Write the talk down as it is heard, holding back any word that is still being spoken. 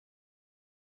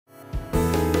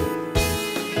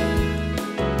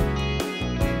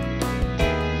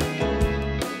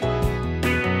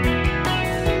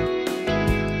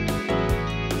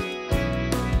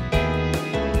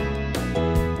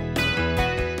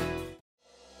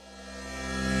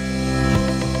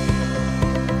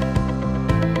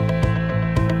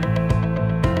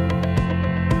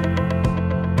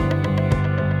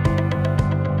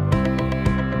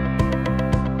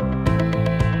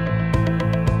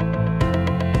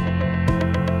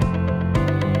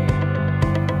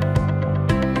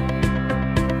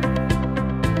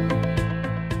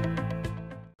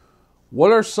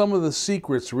What are some of the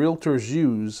secrets realtors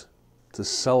use to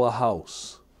sell a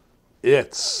house?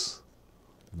 It's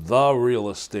the Real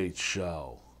Estate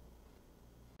Show.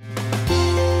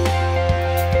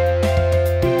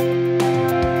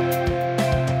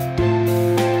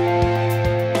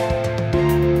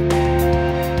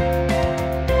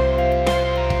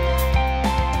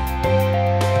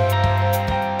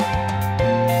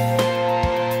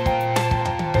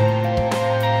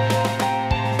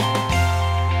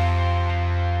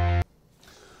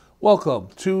 Welcome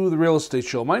to the Real Estate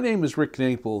Show. My name is Rick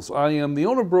Naples. I am the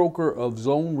owner-broker of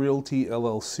Zone Realty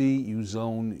LLC. You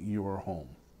zone your home.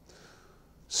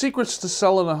 Secrets to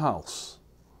selling a house.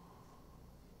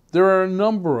 There are a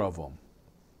number of them.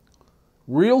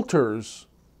 Realtors,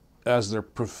 as their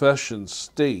profession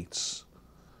states,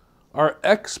 are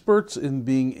experts in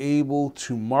being able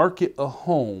to market a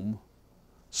home,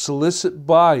 solicit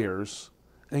buyers,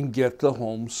 and get the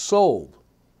home sold.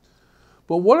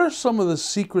 But what are some of the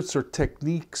secrets or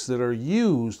techniques that are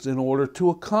used in order to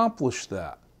accomplish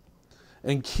that?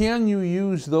 And can you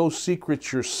use those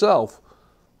secrets yourself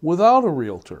without a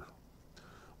realtor?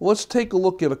 Well, let's take a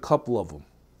look at a couple of them.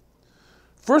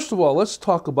 First of all, let's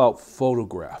talk about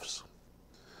photographs.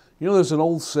 You know, there's an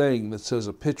old saying that says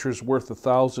a picture's worth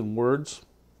 1,000 words.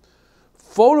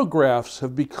 Photographs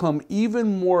have become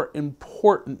even more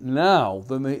important now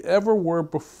than they ever were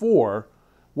before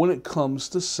when it comes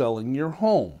to selling your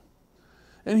home.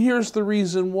 And here's the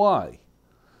reason why.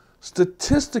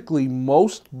 Statistically,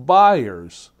 most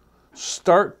buyers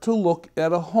start to look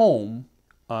at a home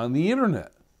on the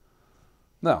internet.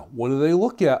 Now, what do they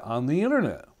look at on the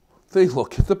internet? They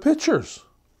look at the pictures.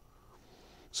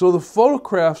 So the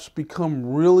photographs become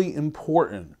really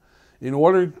important in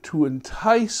order to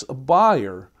entice a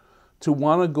buyer to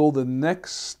want to go the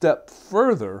next step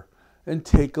further and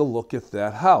take a look at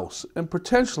that house and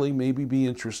potentially maybe be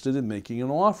interested in making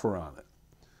an offer on it.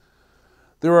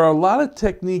 There are a lot of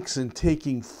techniques in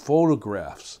taking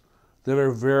photographs that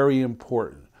are very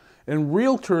important, and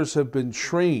realtors have been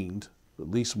trained,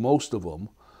 at least most of them,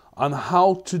 on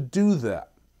how to do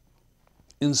that.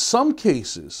 In some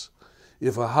cases,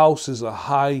 if a house is a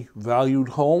high valued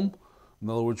home, in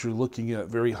other words, you're looking at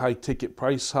very high ticket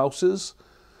price houses,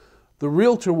 the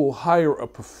realtor will hire a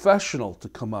professional to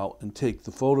come out and take the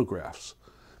photographs,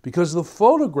 because the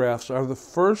photographs are the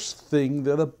first thing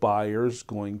that a buyer is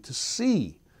going to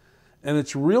see. And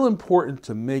it's real important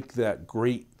to make that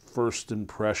great first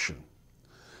impression.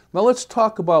 Now let's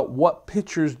talk about what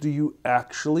pictures do you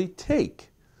actually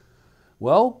take.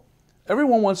 Well,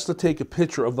 everyone wants to take a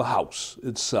picture of the house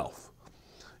itself,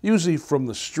 usually from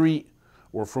the street,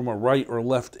 or from a right or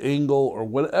left angle, or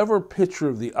whatever picture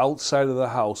of the outside of the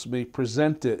house may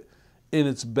present it in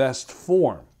its best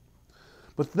form.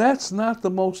 But that's not the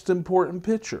most important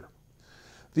picture.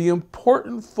 The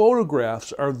important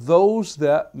photographs are those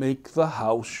that make the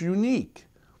house unique.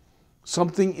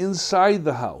 Something inside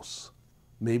the house,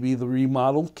 maybe the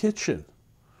remodeled kitchen,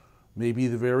 maybe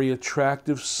the very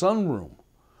attractive sunroom,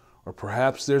 or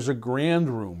perhaps there's a grand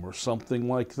room or something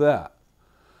like that.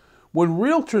 When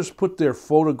realtors put their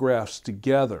photographs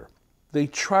together, they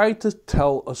try to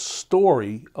tell a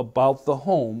story about the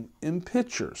home in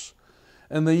pictures.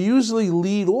 And they usually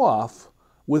lead off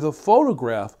with a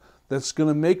photograph that's going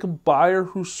to make a buyer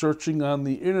who's searching on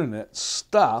the internet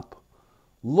stop,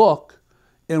 look,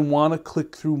 and want to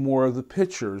click through more of the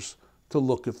pictures to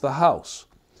look at the house.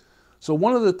 So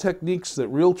one of the techniques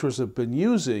that realtors have been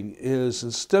using is,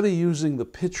 instead of using the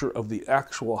picture of the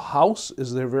actual house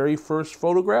as their very first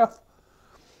photograph,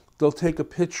 they'll take a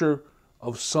picture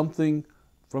of something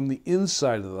from the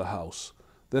inside of the house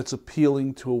that's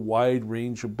appealing to a wide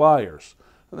range of buyers,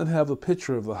 and then have a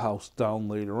picture of the house down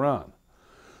later on.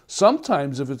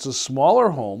 Sometimes if it's a smaller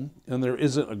home and there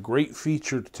isn't a great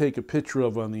feature to take a picture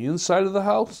of on the inside of the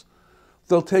house,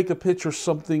 they'll take a picture of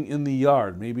something in the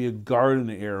yard, maybe a garden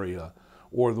area,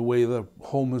 or the way the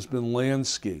home has been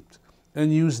landscaped,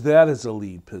 and use that as a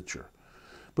lead picture.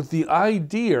 But the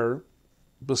idea,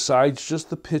 besides just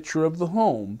the picture of the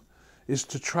home, is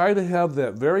to try to have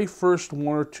that very first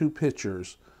one or two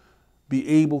pictures be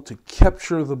able to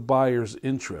capture the buyer's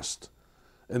interest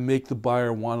and make the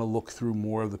buyer want to look through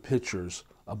more of the pictures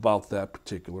about that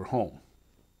particular home.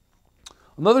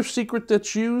 Another secret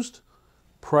that's used,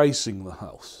 pricing the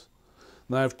house.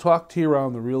 Now, I've talked here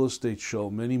on the Real Estate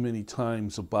Show many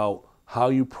times about how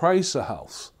you price a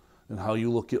house and how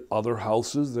you look at other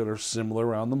houses that are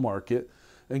similar on the market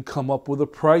and come up with a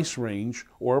price range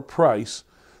or a price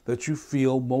that you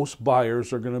feel most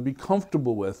buyers are going to be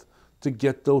comfortable with to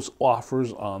get those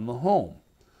offers on the home.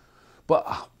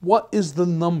 But what is the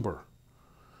number?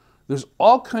 There's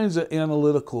all kinds of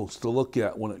analyticals to look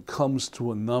at when it comes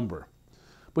to a number.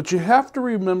 But you have to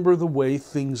remember the way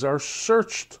things are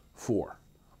searched for.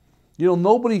 You know,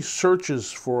 nobody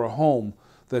searches for a home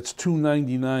that's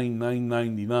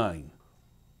 $299,999.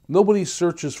 Nobody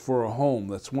searches for a home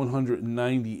that's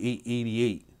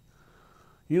 $198,888.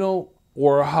 You know,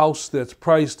 or a house that's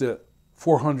priced at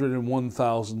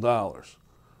 $401,000.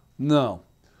 No.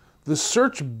 The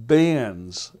search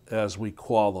bands, as we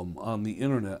call them on the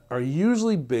internet, are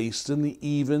usually based in the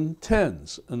even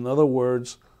tens. In other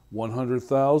words,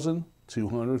 100,000,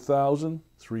 200,000,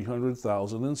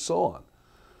 300,000, and so on.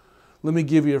 Let me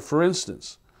give you a for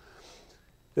instance.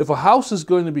 If a house is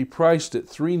going to be priced at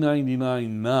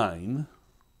 $399,900,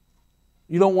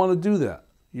 you don't want to do that.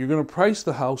 You're going to price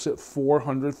the house at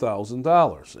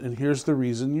 $400,000. And here's the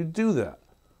reason you do that.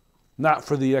 Not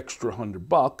for the extra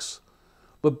 $100,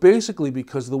 but basically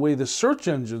because the way the search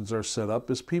engines are set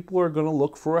up is people are going to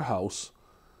look for a house,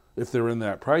 if they're in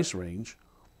that price range,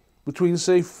 between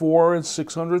say $400,000 and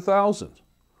 $600,000.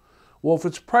 Well, if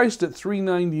it's priced at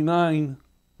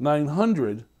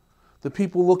 $399,900, the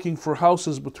people looking for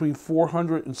houses between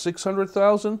 $400,000 and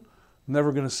 $600,000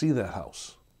 never going to see that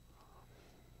house.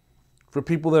 For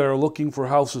people that are looking for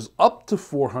houses up to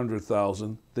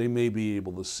 $400,000, they may be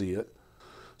able to see it.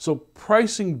 So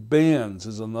pricing bands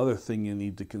is another thing you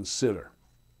need to consider.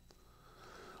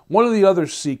 One of the other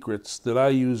secrets that I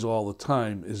use all the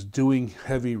time is doing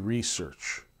heavy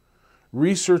research.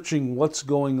 Researching what's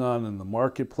going on in the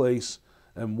marketplace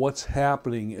and what's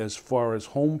happening as far as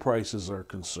home prices are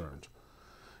concerned.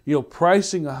 You know,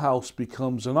 pricing a house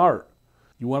becomes an art.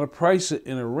 You want to price it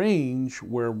in a range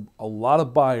where a lot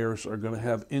of buyers are going to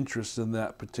have interest in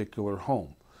that particular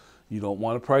home. You don't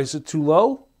want to price it too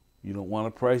low. You don't want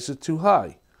to price it too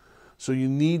high. So you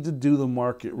need to do the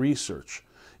market research.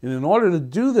 And in order to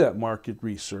do that market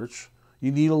research,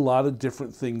 you need a lot of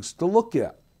different things to look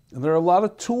at. And there are a lot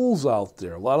of tools out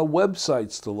there, a lot of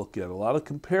websites to look at, a lot of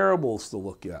comparables to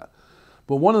look at.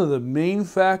 But one of the main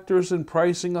factors in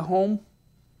pricing a home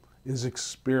is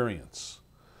experience.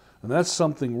 And that's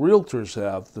something realtors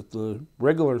have that the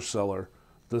regular seller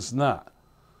does not.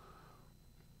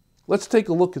 Let's take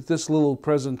a look at this little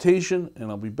presentation, and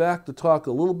I'll be back to talk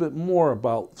a little bit more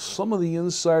about some of the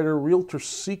insider realtor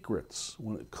secrets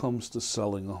when it comes to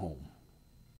selling a home.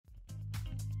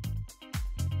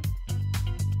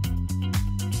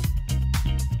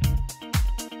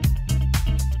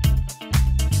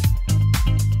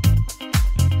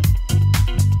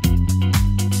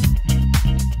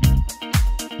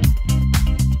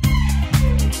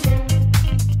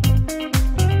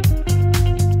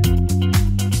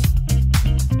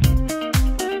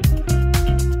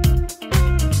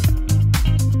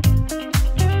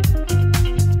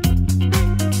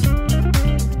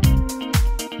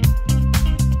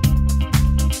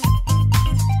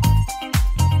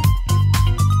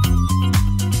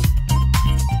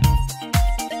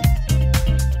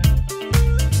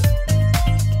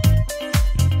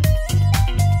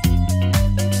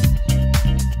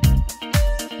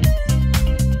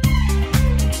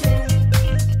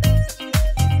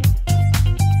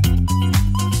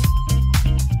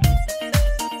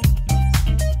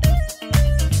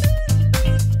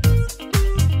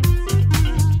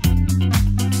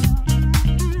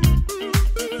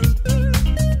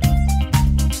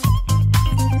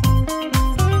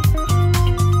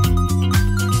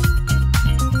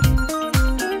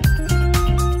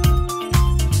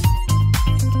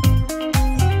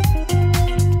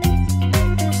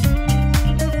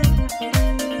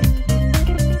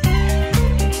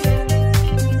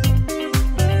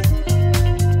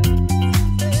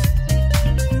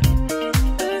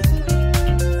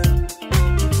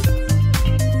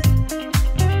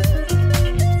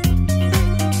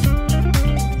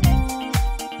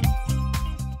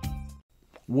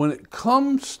 When it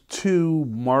comes to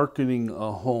marketing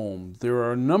a home, there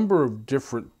are a number of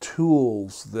different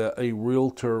tools that a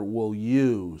realtor will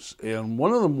use. And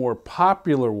one of the more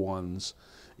popular ones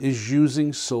is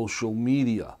using social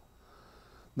media.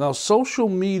 Now, social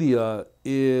media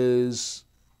is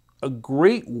a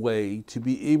great way to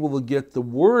be able to get the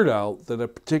word out that a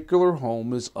particular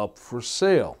home is up for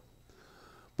sale.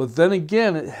 But then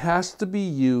again, it has to be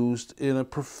used in a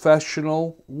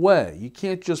professional way. You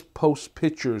can't just post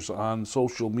pictures on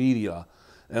social media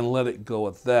and let it go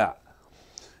at that.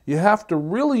 You have to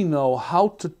really know how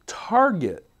to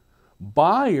target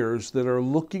buyers that are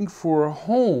looking for a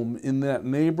home in that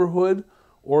neighborhood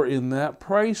or in that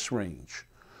price range.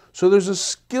 So there's a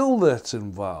skill that's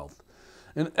involved.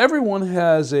 And everyone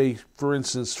has a, for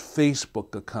instance,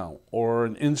 Facebook account or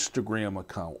an Instagram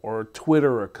account or a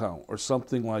Twitter account or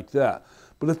something like that.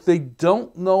 But if they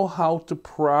don't know how to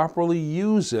properly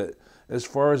use it as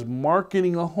far as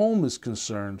marketing a home is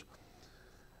concerned,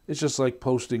 it's just like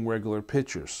posting regular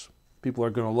pictures. People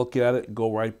are going to look at it and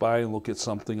go right by and look at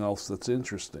something else that's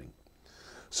interesting.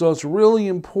 So it's really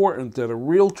important that a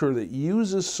realtor that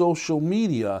uses social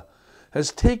media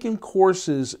has taken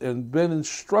courses and been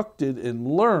instructed and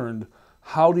learned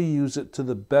how to use it to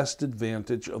the best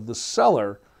advantage of the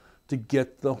seller to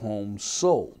get the home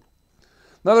sold.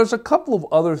 Now, there's a couple of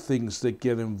other things that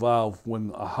get involved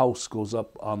when a house goes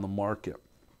up on the market.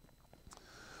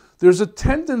 There's a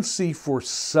tendency for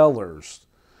sellers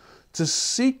to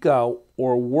seek out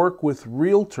or work with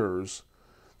realtors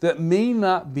that may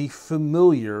not be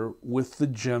familiar with the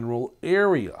general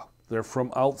area. They're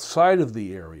from outside of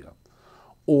the area.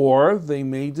 Or they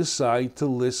may decide to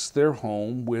list their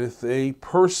home with a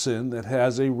person that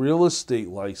has a real estate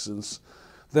license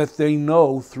that they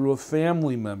know through a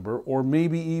family member, or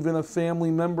maybe even a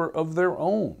family member of their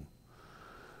own.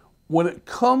 When it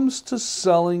comes to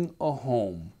selling a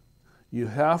home, you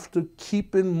have to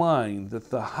keep in mind that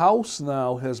the house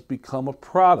now has become a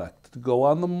product to go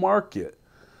on the market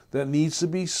that needs to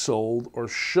be sold or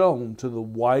shown to the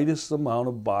widest amount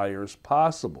of buyers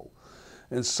possible.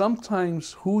 And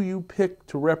sometimes who you pick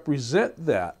to represent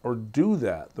that or do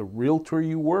that, the realtor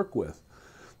you work with,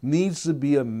 needs to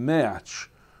be a match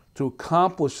to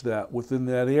accomplish that within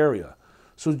that area.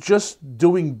 So just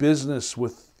doing business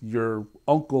with your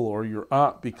uncle or your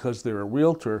aunt because they're a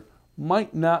realtor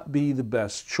might not be the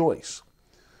best choice.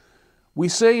 We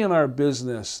say in our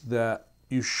business that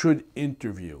you should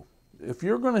interview. If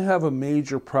you're going to have a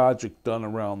major project done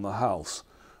around the house,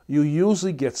 you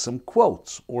usually get some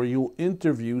quotes, or you'll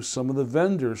interview some of the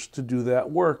vendors to do that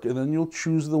work, and then you'll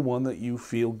choose the one that you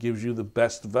feel gives you the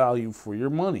best value for your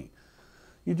money.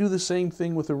 You do the same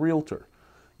thing with a realtor.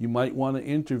 You might want to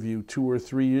interview 2 or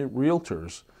 3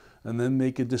 realtors and then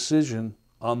make a decision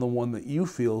on the one that you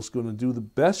feel is going to do the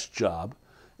best job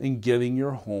in getting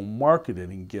your home marketed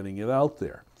and getting it out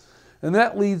there. And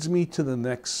that leads me to the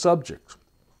next subject,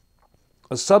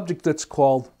 a subject that's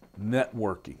called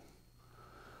networking.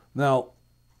 Now,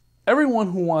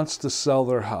 everyone who wants to sell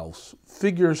their house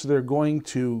figures they're going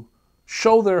to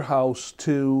show their house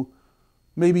to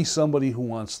maybe somebody who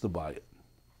wants to buy it.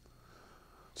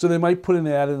 So they might put an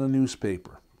ad in a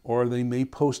newspaper, or they may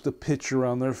post a picture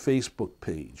on their Facebook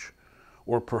page,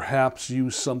 or perhaps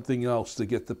use something else to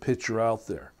get the picture out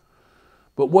there.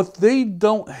 But what they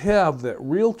don't have that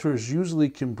realtors usually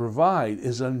can provide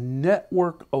is a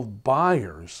network of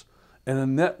buyers and a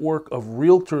network of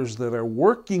realtors that are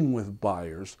working with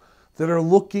buyers that are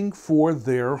looking for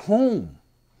their home.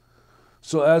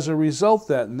 So as a result,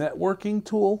 that networking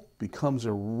tool becomes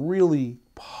a really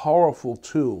powerful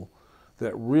tool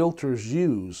that realtors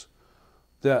use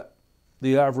that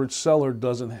the average seller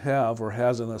doesn't have or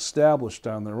hasn't established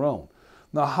on their own.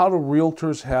 Now, how do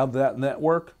realtors have that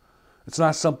network? It's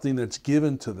not something that's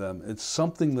given to them. It's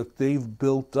something that they've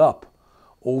built up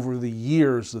over the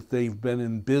years that they've been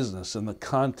in business and the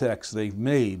contacts they've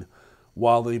made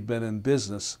while they've been in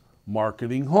business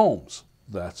marketing homes.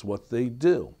 That's what they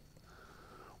do.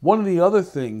 One of the other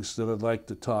things that I'd like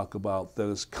to talk about that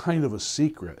is kind of a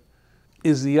secret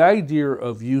is the idea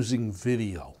of using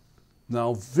video.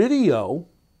 Now, video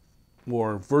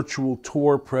or virtual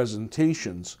tour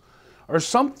presentations are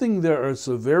something that is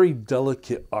a very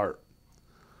delicate art.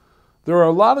 There are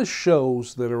a lot of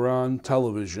shows that are on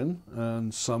television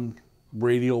and some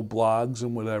radio blogs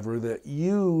and whatever that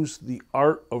use the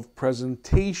art of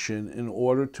presentation in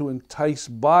order to entice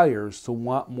buyers to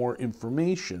want more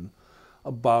information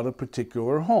about a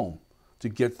particular home, to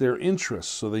get their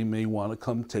interest so they may want to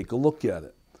come take a look at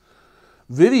it.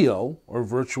 Video or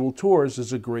virtual tours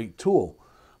is a great tool,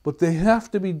 but they have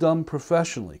to be done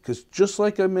professionally because just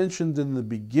like I mentioned in the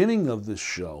beginning of this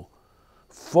show,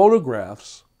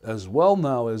 photographs as well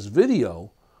now as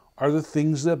video are the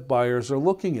things that buyers are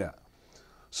looking at.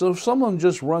 So if someone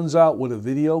just runs out with a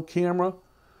video camera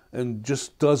and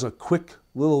just does a quick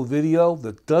little video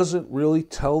that doesn't really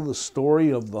tell the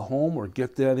story of the home or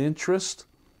get that interest,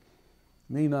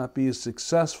 may not be as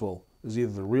successful as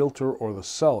either the realtor or the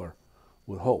seller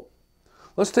would hope.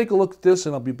 Let's take a look at this,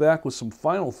 and I'll be back with some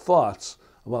final thoughts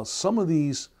about some of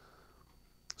these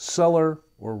seller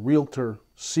or realtor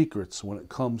secrets when it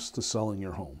comes to selling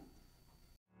your home.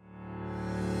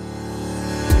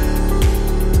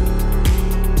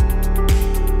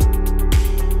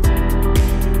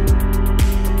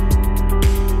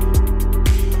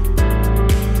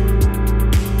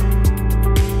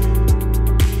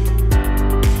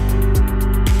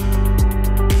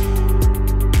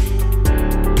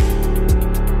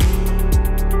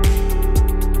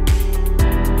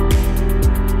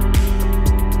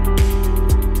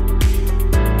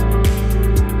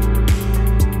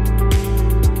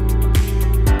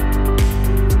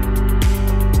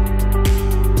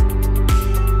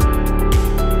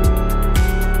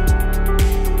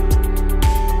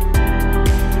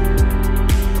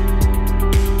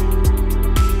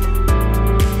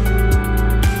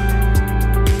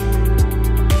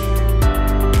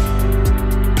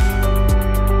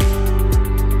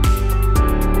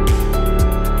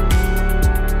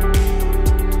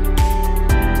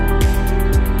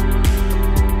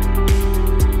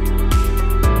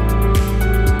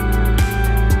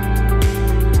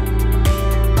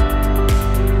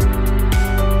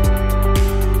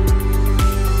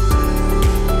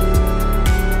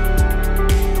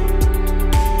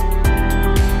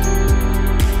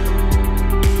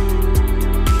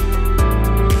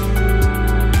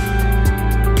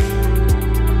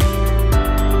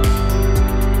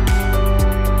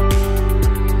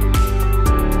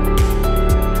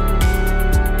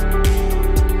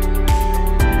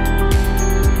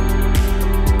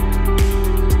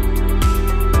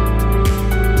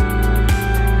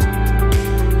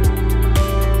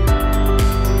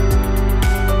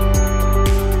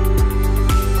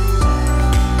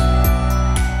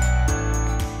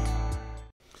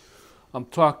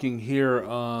 talking here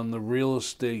on the Real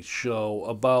Estate Show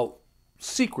about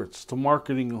secrets to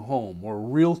marketing a home, or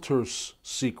realtors'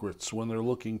 secrets when they're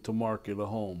looking to market a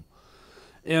home.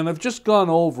 And I've just gone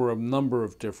over a number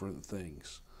of different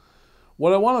things.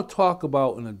 What I want to talk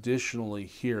about additionally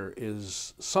here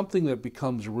is something that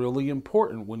becomes really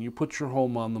important when you put your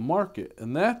home on the market,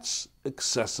 and that's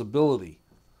accessibility.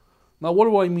 Now, what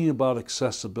do I mean about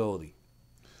accessibility?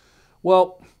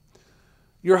 Well,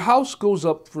 your house goes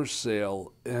up for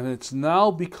sale, and it's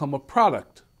now become a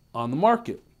product on the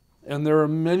market. And there are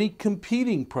many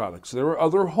competing products. There are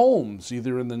other homes,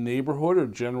 either in the neighborhood or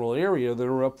general area, that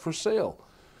are up for sale.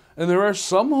 And there are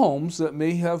some homes that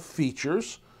may have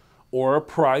features or a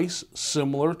price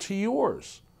similar to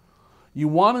yours. You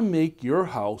want to make your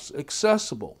house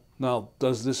accessible. Now,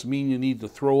 does this mean you need to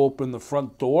throw open the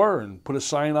front door and put a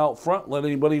sign out front, let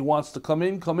anybody who wants to come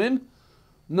in, come in?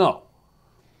 No.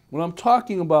 What I'm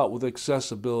talking about with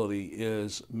accessibility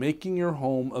is making your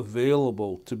home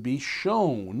available to be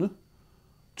shown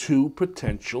to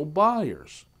potential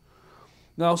buyers.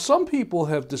 Now, some people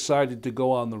have decided to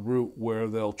go on the route where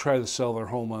they'll try to sell their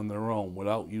home on their own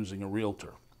without using a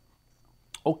realtor.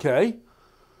 Okay.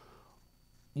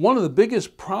 One of the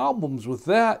biggest problems with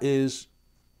that is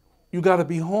you got to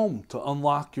be home to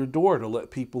unlock your door to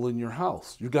let people in your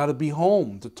house. You got to be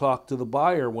home to talk to the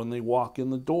buyer when they walk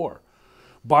in the door.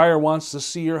 Buyer wants to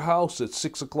see your house at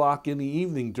 6 o'clock in the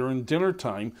evening during dinner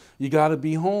time. You got to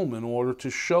be home in order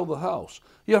to show the house.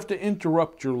 You have to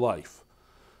interrupt your life.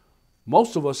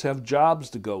 Most of us have jobs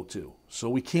to go to, so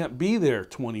we can't be there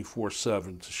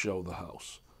 24/7 to show the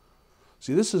house.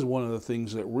 See, this is one of the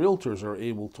things that realtors are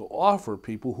able to offer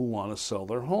people who want to sell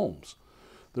their homes.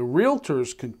 The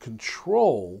realtors can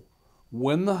control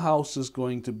when the house is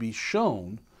going to be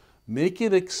shown, make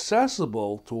it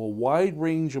accessible to a wide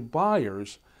range of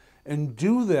buyers, and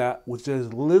do that with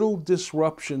as little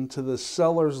disruption to the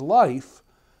seller's life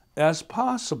as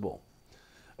possible.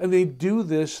 And they do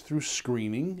this through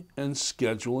screening and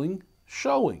scheduling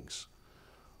showings.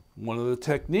 One of the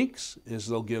techniques is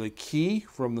they'll get a key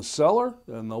from the seller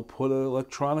and they'll put an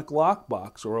electronic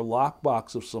lockbox or a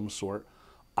lockbox of some sort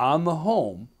on the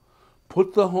home,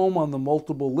 put the home on the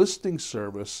multiple listing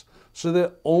service so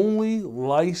that only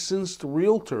licensed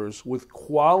realtors with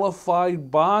qualified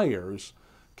buyers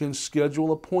can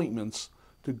schedule appointments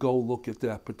to go look at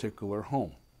that particular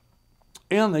home.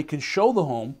 And they can show the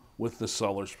home with the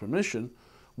seller's permission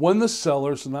when the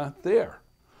seller's not there.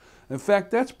 In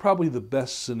fact, that's probably the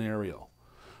best scenario.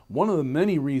 One of the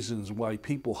many reasons why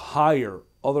people hire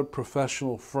other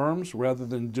professional firms rather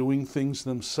than doing things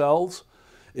themselves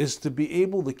is to be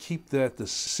able to keep that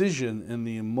decision and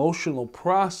the emotional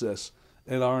process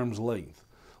at arm's length.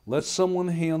 Let someone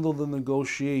handle the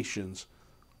negotiations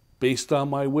based on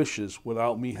my wishes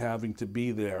without me having to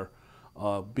be there,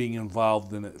 being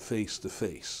involved in it face to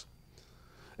face.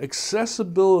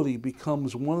 Accessibility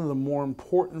becomes one of the more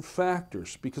important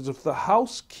factors, because if the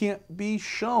house can't be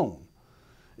shown,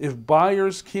 if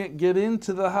buyers can't get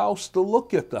into the house to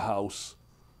look at the house,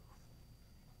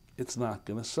 it's not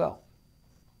going to sell.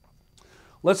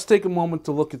 Let's take a moment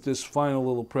to look at this final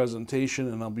little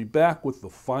presentation, and I'll be back with the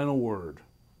final word.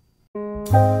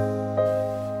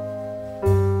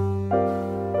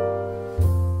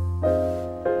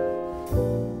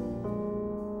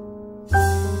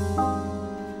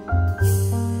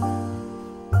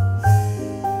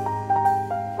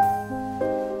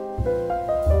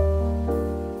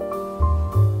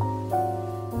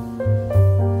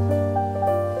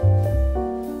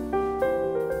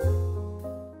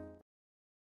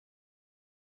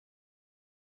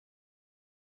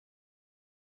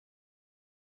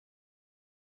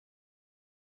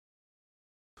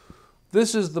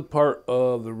 This is the part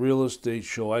of the real estate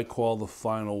show I call the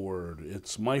final word.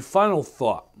 It's my final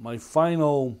thought, my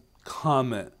final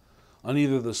comment on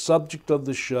either the subject of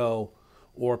the show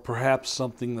or perhaps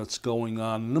something that's going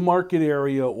on in the market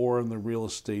area or in the real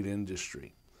estate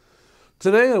industry.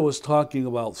 Today I was talking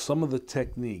about some of the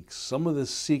techniques, some of the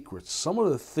secrets, some of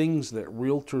the things that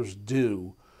realtors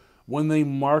do when they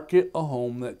market a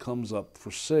home that comes up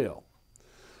for sale.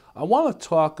 I want to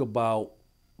talk about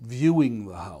viewing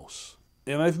the house.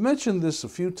 And I've mentioned this a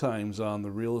few times on the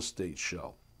real estate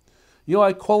show. You know,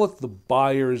 I call it the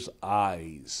buyer's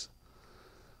eyes.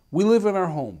 We live in our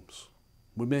homes.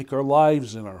 We make our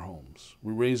lives in our homes.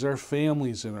 We raise our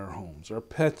families in our homes, our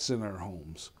pets in our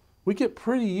homes. We get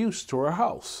pretty used to our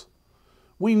house.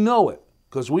 We know it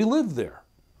because we live there.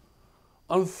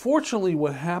 Unfortunately,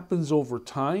 what happens over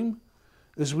time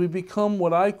is we become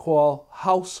what I call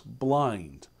house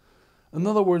blind. In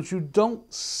other words, you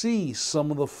don't see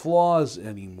some of the flaws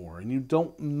anymore, and you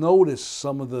don't notice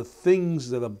some of the things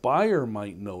that a buyer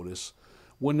might notice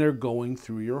when they're going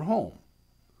through your home.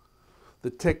 The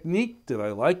technique that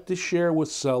I like to share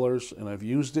with sellers, and I've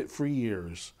used it for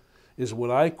years, is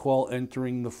what I call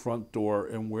entering the front door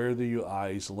and where do your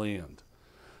eyes land.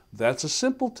 That's a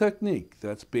simple technique.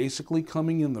 That's basically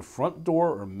coming in the front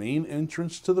door or main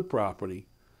entrance to the property,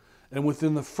 and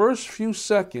within the first few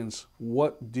seconds,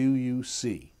 what do you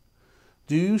see?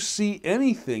 Do you see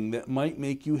anything that might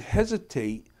make you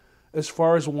hesitate as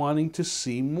far as wanting to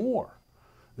see more?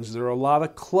 Is there a lot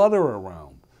of clutter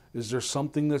around? Is there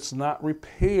something that's not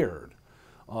repaired?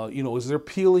 Is there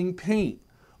peeling paint?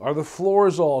 Are the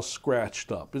floors all scratched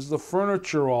up? Is the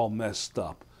furniture all messed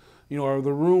up? Are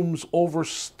the rooms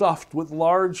overstuffed with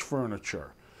large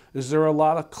furniture? Is there a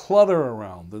lot of clutter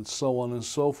around? And so on and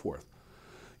so forth.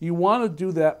 You want to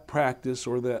do that practice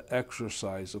or that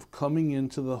exercise of coming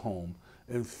into the home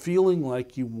and feeling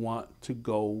like you want to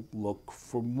go look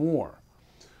for more.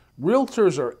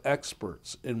 Realtors are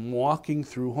experts in walking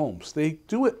through homes. They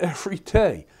do it every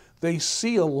day. They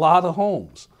see a lot of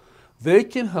homes. They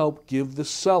can help give the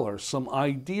seller some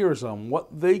ideas on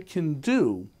what they can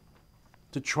do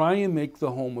to try and make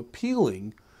the home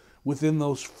appealing within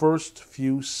those first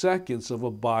few seconds of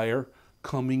a buyer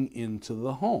coming into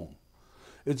the home.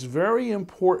 It's very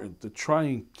important to try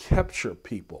and capture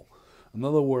people. In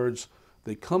other words,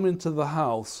 they come into the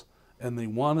house and they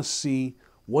want to see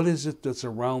what is it that's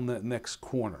around that next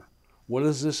corner. What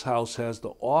does this house has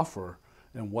to offer,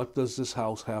 and what does this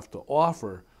house have to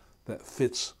offer that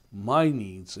fits my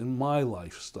needs and my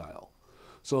lifestyle?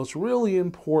 So it's really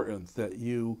important that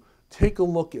you take a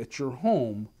look at your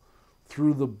home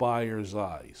through the buyer's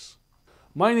eyes.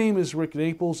 My name is Rick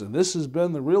Naples, and this has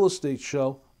been The Real Estate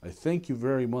Show. I thank you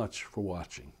very much for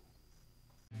watching.